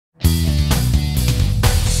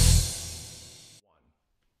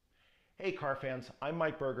Hey car fans, I'm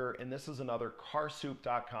Mike Berger and this is another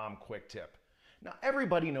CarSoup.com quick tip. Now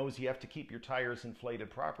everybody knows you have to keep your tires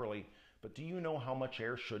inflated properly, but do you know how much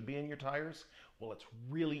air should be in your tires? Well, it's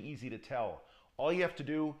really easy to tell. All you have to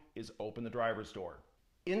do is open the driver's door.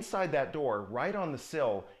 Inside that door, right on the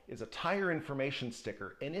sill, is a tire information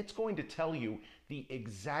sticker, and it's going to tell you the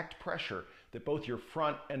exact pressure that both your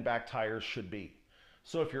front and back tires should be.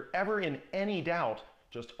 So if you're ever in any doubt,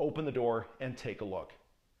 just open the door and take a look.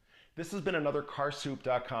 This has been another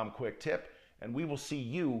CarSoup.com quick tip, and we will see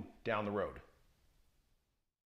you down the road.